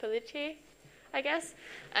Luca Pellicci, I guess.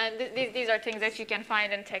 And these are things that you can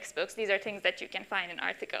find in textbooks. These are things that you can find in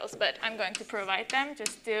articles. But I'm going to provide them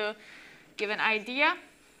just to give an idea.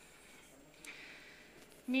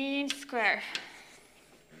 Mean square.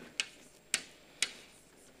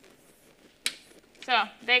 So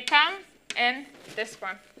they come in this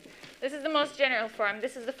form. This is the most general form.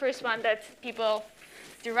 This is the first one that people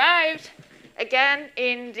derived, again,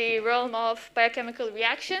 in the realm of biochemical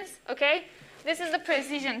reactions, okay? This is the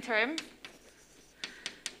precision term,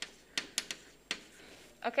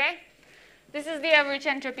 okay? This is the average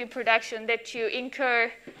entropy production that you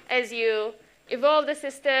incur as you evolve the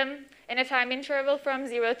system in a time interval from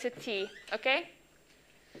 0 to t, okay?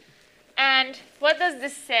 And what does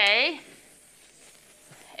this say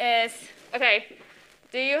is, okay,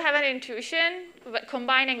 Do you have an intuition,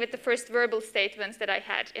 combining with the first verbal statements that I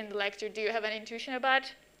had in the lecture, do you have an intuition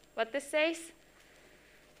about what this says?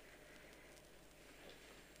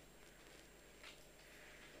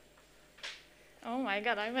 Oh my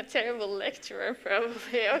God, I'm a terrible lecturer,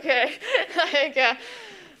 probably. Okay.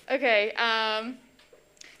 Okay.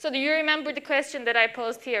 So do you remember the question that I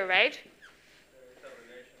posed here, right?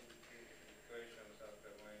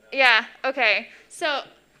 Yeah, okay. So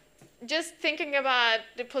just thinking about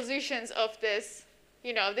the positions of this,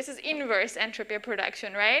 this is inverse entropy of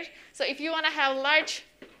production, right? So if you want to have large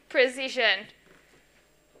precision,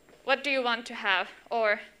 what do you want to have?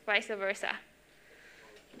 Or vice versa?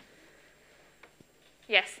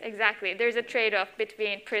 Yes, exactly. There's a trade-off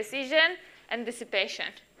between precision and dissipation,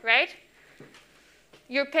 right?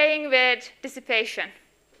 You're paying with dissipation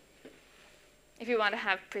if you want to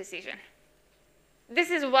have precision. This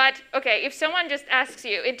is what, okay, if someone just asks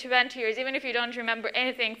you in 20 years, even if you don't remember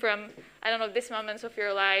anything from, I don't know, these moments of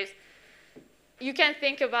your lives, you can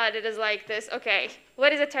think about it as like this, okay,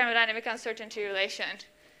 what is a thermodynamic uncertainty relation?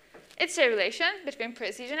 It's a relation between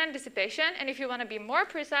precision and dissipation, and if you want to be more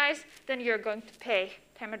precise, then you're going to pay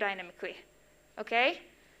thermodynamically, okay?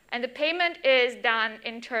 And the payment is done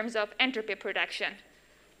in terms of entropy production,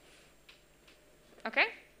 okay?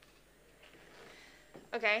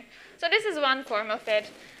 Okay, so this is one form of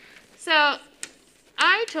it. So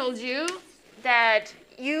I told you that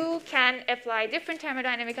you can apply different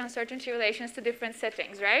thermodynamic uncertainty relations to different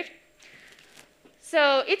settings, right?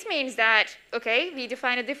 So it means that, okay, we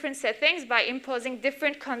define a different settings by imposing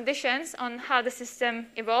different conditions on how the system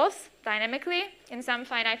evolves dynamically in some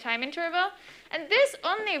finite time interval. And this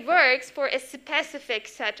only works for a specific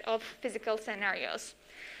set of physical scenarios.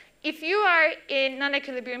 If you are in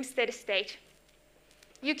non-equilibrium steady state,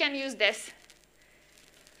 you can use this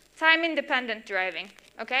time-independent driving,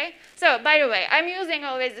 okay? So, by the way, I'm using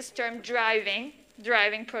always this term driving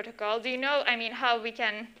protocol. Do you know, how we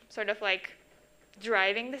can sort of like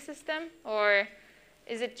driving the system? Or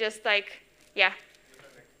is it just like, yeah?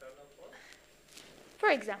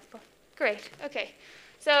 For example. Great, okay.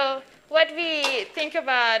 So what we think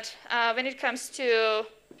about when it comes to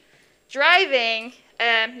driving,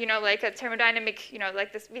 like a thermodynamic,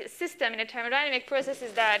 like this system in a thermodynamic process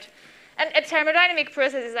is that, and a thermodynamic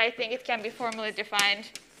process is, I think, it can be formally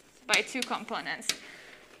defined by two components.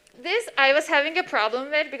 This I was having a problem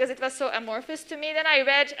with because it was so amorphous to me. Then I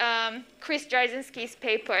read Chris Jarzynski's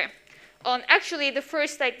paper on actually the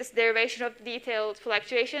first, like this derivation of detailed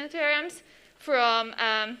fluctuation theorems from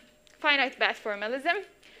finite path formalism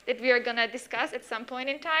that we are going to discuss at some point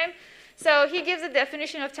in time. So he gives a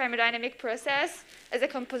definition of thermodynamic process as a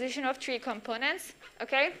composition of three components,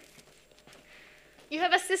 okay? You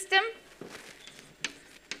have a system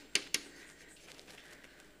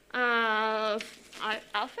of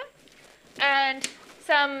alpha and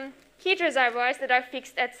some heat reservoirs that are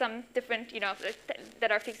fixed at some different,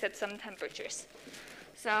 that are fixed at some temperatures.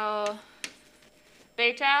 So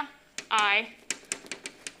beta, I,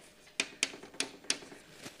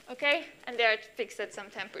 okay? And they are fixed at some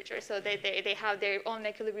temperature. So they have their own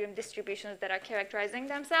equilibrium distributions that are characterizing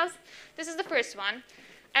themselves. This is the first one.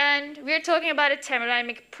 And we're talking about a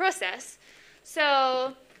thermodynamic process.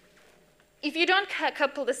 So if you don't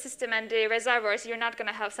couple the system and the reservoirs, you're not going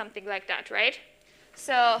to have something like that, right?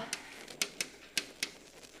 So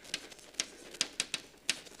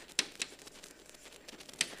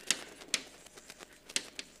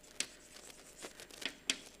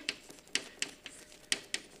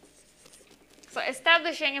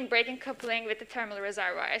establishing and breaking coupling with the thermal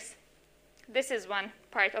reservoirs. This is one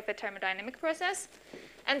part of a thermodynamic process.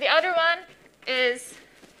 And the other one is,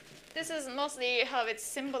 this is mostly how it's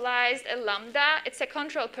symbolized, a lambda. It's a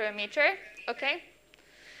control parameter, okay?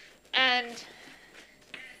 And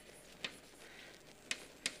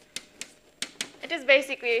it is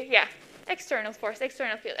basically, yeah, external force,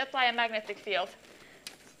 external field. Apply a magnetic field.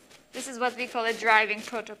 This is what we call a driving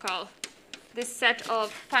protocol. This set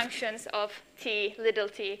of functions of t, little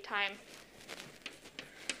t, time.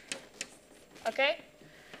 Okay?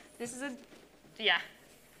 This is a, yeah.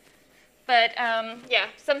 But yeah,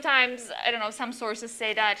 sometimes, I don't know, some sources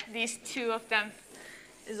say that these two of them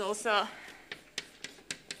is also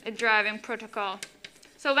a driving protocol.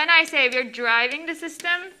 So when I say we're driving the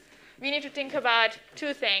system, we need to think about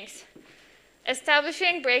two things.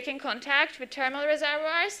 Establishing breaking contact with thermal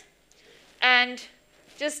reservoirs and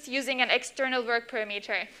just using an external work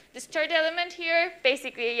parameter. This third element here,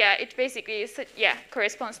 basically, yeah, it basically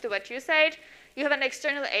corresponds to what you said. You have an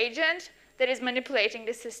external agent that is manipulating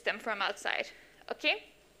the system from outside, okay?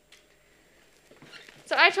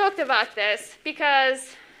 So I talked about this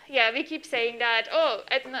because, yeah, we keep saying that, oh,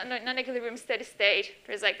 at non-equilibrium steady state,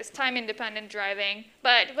 there's like this time-independent driving.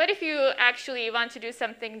 But what if you actually want to do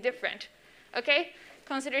something different? Okay?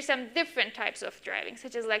 Consider some different types of driving,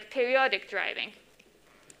 such as like periodic driving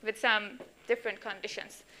with some different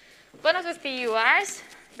conditions. One of the TURs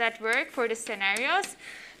that work for the scenarios,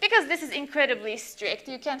 because this is incredibly strict.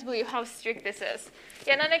 You can't believe how strict this is.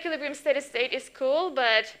 Yeah, non-equilibrium steady state is cool,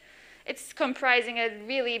 but it's comprising a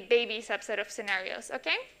really baby subset of scenarios,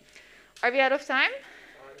 okay? Are we out of time? No,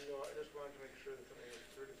 I just wanted to make sure that something was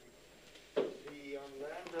clear to me. The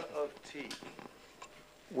lambda of t,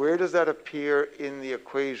 where does that appear in the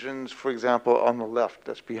equations, for example, on the left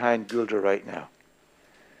that's behind Gülder right now?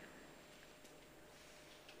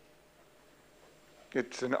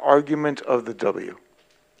 It's an argument of the W.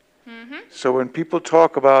 Mm-hmm. So when people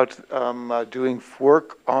talk about doing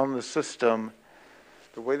work on the system,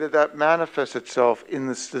 the way that that manifests itself in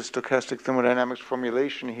the stochastic thermodynamics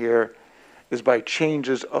formulation here is by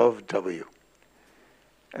changes of W.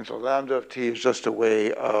 And so lambda of t is just a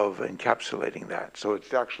way of encapsulating that. So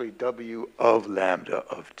it's actually W of lambda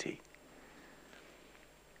of t.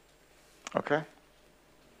 Okay?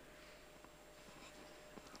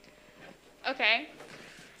 Okay.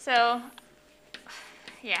 So,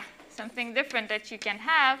 yeah, something different that you can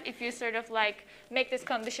have if you sort of like make this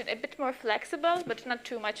condition a bit more flexible, but not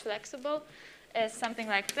too much flexible, is something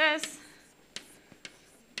like this.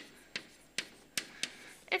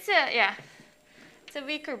 It's a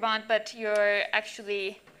weaker bond, but you're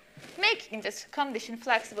actually making this condition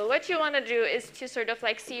flexible. What you want to do is to sort of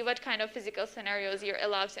like see what kind of physical scenarios you're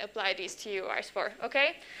allowed to apply these TURs for,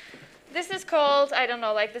 okay? This is called, I don't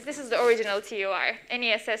know, like this is the original TUR,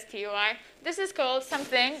 NESS TUR. This is called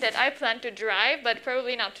something that I plan to drive, but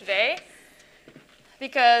probably not today,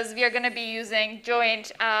 because we are going to be using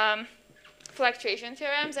joint fluctuation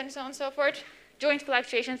theorems and so on and so forth, joint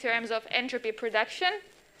fluctuation theorems of entropy production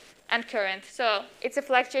and current. So it's a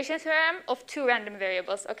fluctuation theorem of two random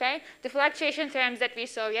variables, okay? The fluctuation theorems that we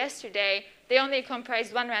saw yesterday, they only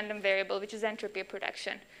comprise one random variable, which is entropy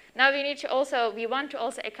production. Now we want to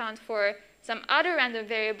also account for some other random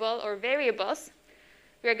variable or variables.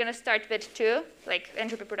 We're going to start with two, like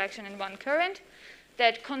entropy production and one current,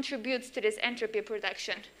 that contributes to this entropy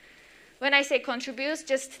production. When I say contributes,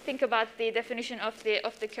 just think about the definition of the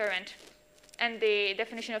current and the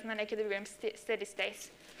definition of non-equilibrium steady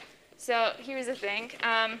states. So here's the thing.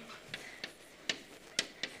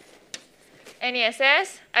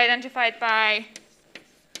 NESS identified by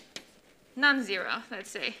non-zero, let's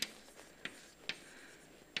say.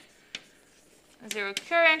 Zero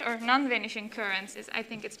current or non-vanishing currents is, I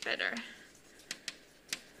think it's better.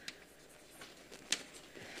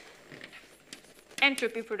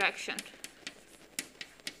 Entropy production.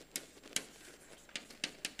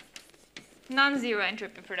 Non-zero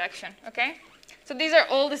entropy production, okay? So these are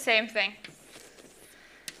all the same thing.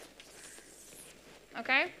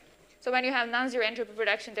 Okay? So when you have non-zero entropy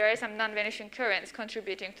production, there are some non-vanishing currents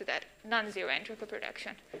contributing to that non-zero entropy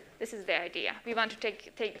production. This is the idea. We want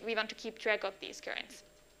to keep track of these currents.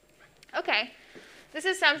 Okay. This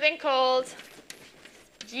is something called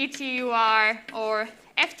GTUR or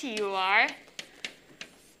FTUR.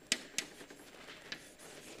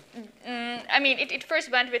 I mean, it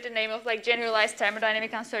first went with the name of like generalized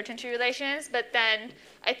thermodynamic uncertainty relations, but then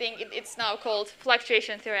I think it's now called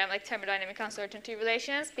fluctuation theorem, like thermodynamic uncertainty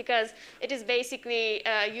relations, because it is basically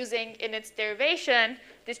using in its derivation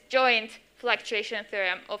this joint fluctuation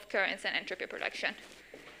theorem of currents and entropy production.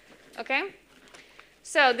 Okay?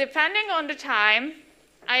 So depending on the time,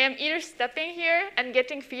 I am either stopping here and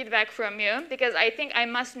getting feedback from you, because I think I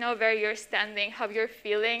must know where you're standing, how you're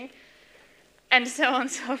feeling, and so on and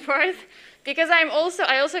so forth. Because I also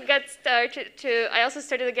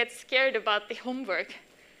started to get scared about the homework.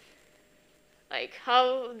 Like,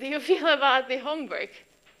 how do you feel about the homework?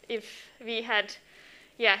 If we have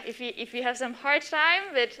some hard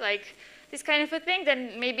time with like this kind of a thing,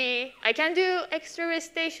 then maybe I can do extra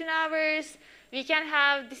recitation hours. We can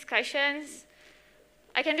have discussions.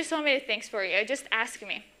 I can do so many things for you. Just ask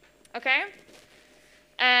me, okay?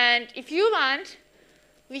 And if you want,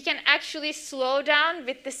 we can actually slow down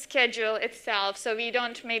with the schedule itself, so we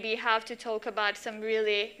don't maybe have to talk about some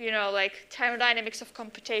really, like thermodynamics of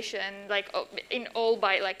computation, like in all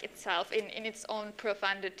by like itself, in its own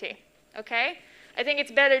profundity, okay? I think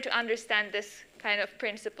it's better to understand this kind of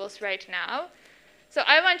principles right now. So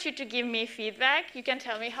I want you to give me feedback. You can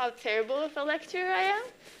tell me how terrible of a lecturer I am.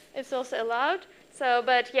 It's also allowed. So,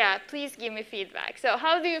 but yeah, please give me feedback. So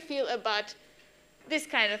how do you feel about this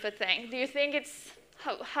kind of a thing? Do you think it's,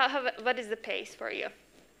 what is the pace for you?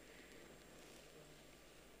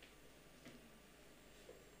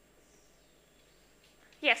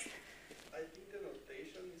 Yes. I think the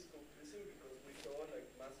notation is confusing because we saw like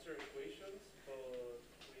master equations, but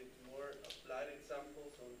with more applied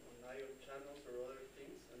examples on ion channels or other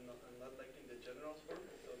things, and not like in the general form.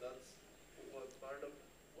 So that's what part of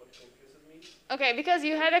what confuses me. Okay, because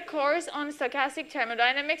you had a course on stochastic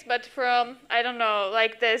thermodynamics, but from, I don't know,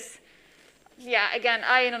 like this, yeah, again,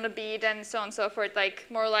 ion on a bead and so on and so forth, like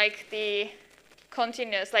more like the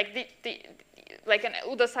continuous, like like an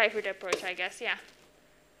Udo-Seifert approach, I guess, yeah.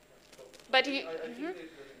 But you, I think the notation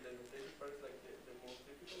part is like the most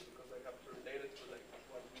difficult because I have to relate it to like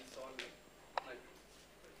what we saw like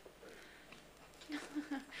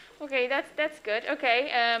okay, that's good. Okay,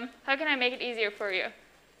 how can I make it easier for you?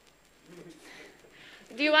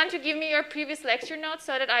 Do you want to give me your previous lecture notes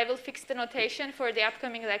so that I will fix the notation for the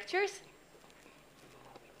upcoming lectures?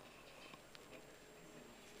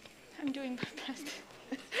 I'm doing my best.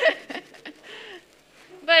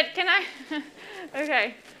 But can I?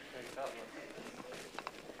 Okay.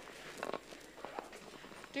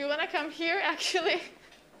 Do you want to come here, actually?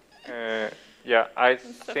 Yeah, I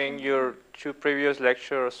think your two previous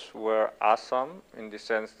lectures were awesome in the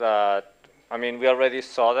sense that, I mean, we already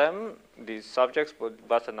saw them, these subjects, but it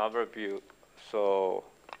was an overview. So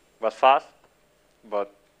it was fast,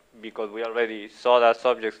 but because we already saw that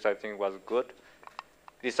subject, I think it was good.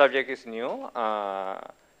 This subject is new,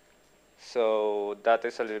 so that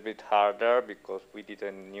is a little bit harder because we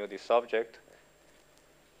didn't know the subject.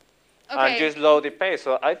 Okay. And just load the pace.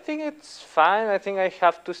 So I think it's fine. I think I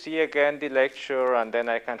have to see again the lecture, and then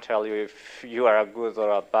I can tell you if you are a good or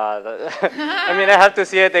a bad. I mean, I have to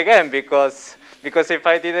see it again because if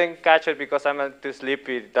I didn't catch it because I'm too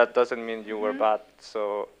sleepy, that doesn't mean you were bad.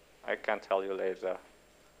 So I can tell you later.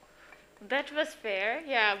 That was fair,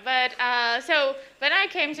 yeah. But so when I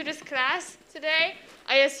came to this class today,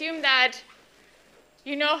 I assumed that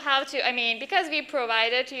you know how to, I mean, because we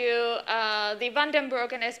provided you the Van den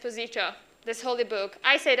Broek and Esposito, this holy book.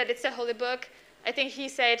 I say that it's a holy book. I think he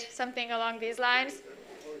said something along these lines.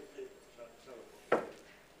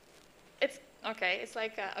 It's, okay, it's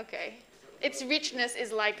like, okay. Its richness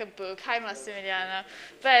is like a book. Hi, Massimiliano.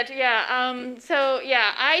 But yeah, so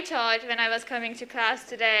yeah, I thought when I was coming to class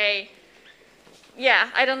today, yeah,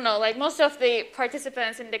 I don't know, like most of the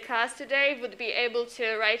participants in the class today would be able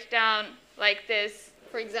to write down like this,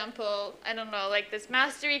 for example, I don't know, like this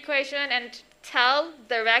master equation and tell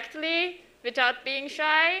directly without being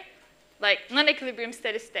shy, like non-equilibrium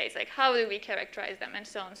steady states, like how do we characterize them and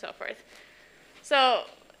so on and so forth. So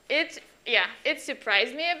it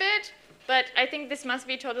surprised me a bit, but I think this must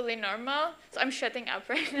be totally normal. So I'm shutting up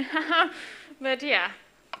right now, but yeah.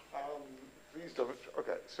 Please don't,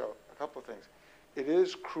 okay, so a couple of things. It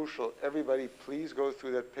is crucial, everybody please go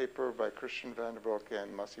through that paper by Christian van der Broek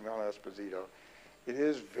and Massimiliano Esposito. It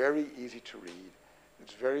is very easy to read.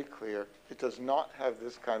 It's very clear. It does not have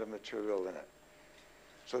this kind of material in it.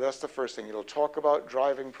 So that's the first thing. It'll talk about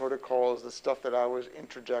driving protocols, the stuff that I was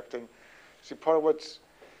interjecting. See, part of what's,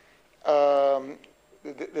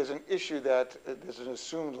 there's an issue that there's an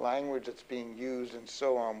assumed language that's being used and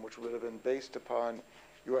so on, which would have been based upon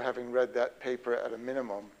your having read that paper at a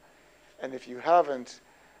minimum. And if you haven't,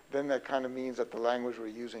 then that kind of means that the language we're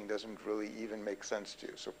using doesn't really even make sense to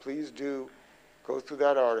you. So please do go through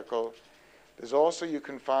that article. There's also, you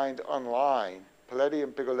can find online, Paletti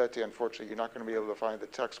and Pigoletti, unfortunately, you're not going to be able to find the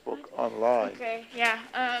textbook online. Okay, yeah.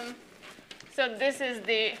 So this is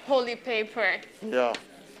the holy paper. Yeah.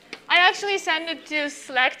 I actually sent it to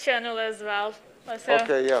Slack channel as well. So.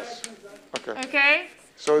 Okay, yes. Okay. Okay.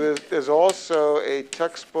 So there's also a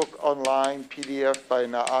textbook online PDF by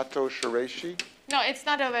Naato Shireshi. No, it's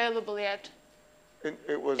not available yet.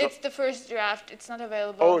 It's the first draft. It's not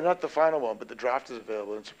available. Oh, not the final one, but the draft is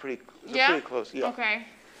available. It's pretty close. Yeah. Okay.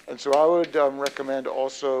 And so I would recommend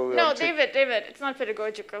also. No, David, it's not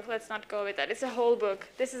pedagogical. Let's not go with that. It's a whole book.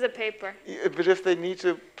 This is a paper. Yeah, but if they need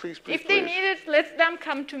to, please. If they need it, let them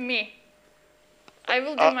come to me. I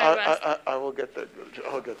will do my best. I will get that.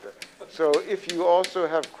 I'll get that. So if you also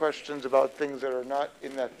have questions about things that are not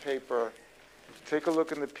in that paper, take a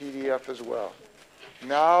look in the PDF as well.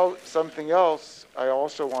 Now, something else I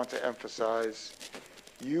also want to emphasize.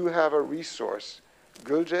 You have a resource.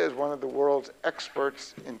 Gülce is one of the world's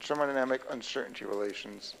experts in thermodynamic uncertainty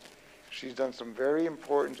relations. She's done some very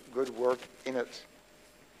important, good work in it.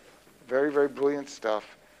 Very, very brilliant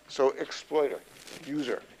stuff. So exploit her, use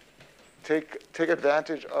her. Take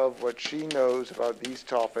advantage of what she knows about these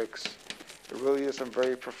topics. It really is some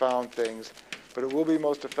very profound things, but it will be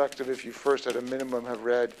most effective if you first, at a minimum, have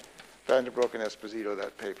read Van der Broek and Esposito,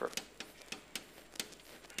 that paper.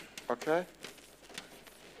 Okay?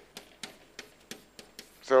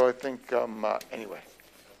 So I think, anyway,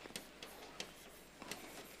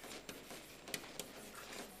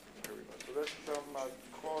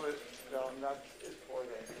 call it down. That's it for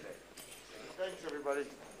them today. Thanks, everybody.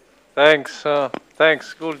 Thanks,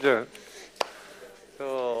 thanks, Gulger.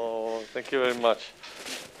 So, thank you very much.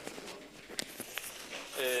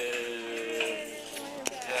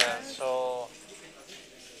 Yeah, so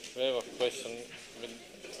we have a question.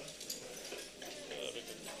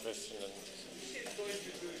 Question and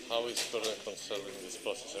how is current concerned in this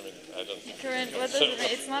process? I mean, I don't think Current, what does it mean?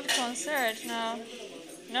 It's not concerned, no.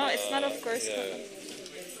 No, it's not, of course. Yeah.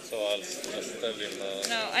 So I'll just tell him.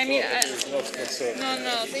 No, I mean, it's not concerned.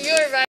 no, so you're right.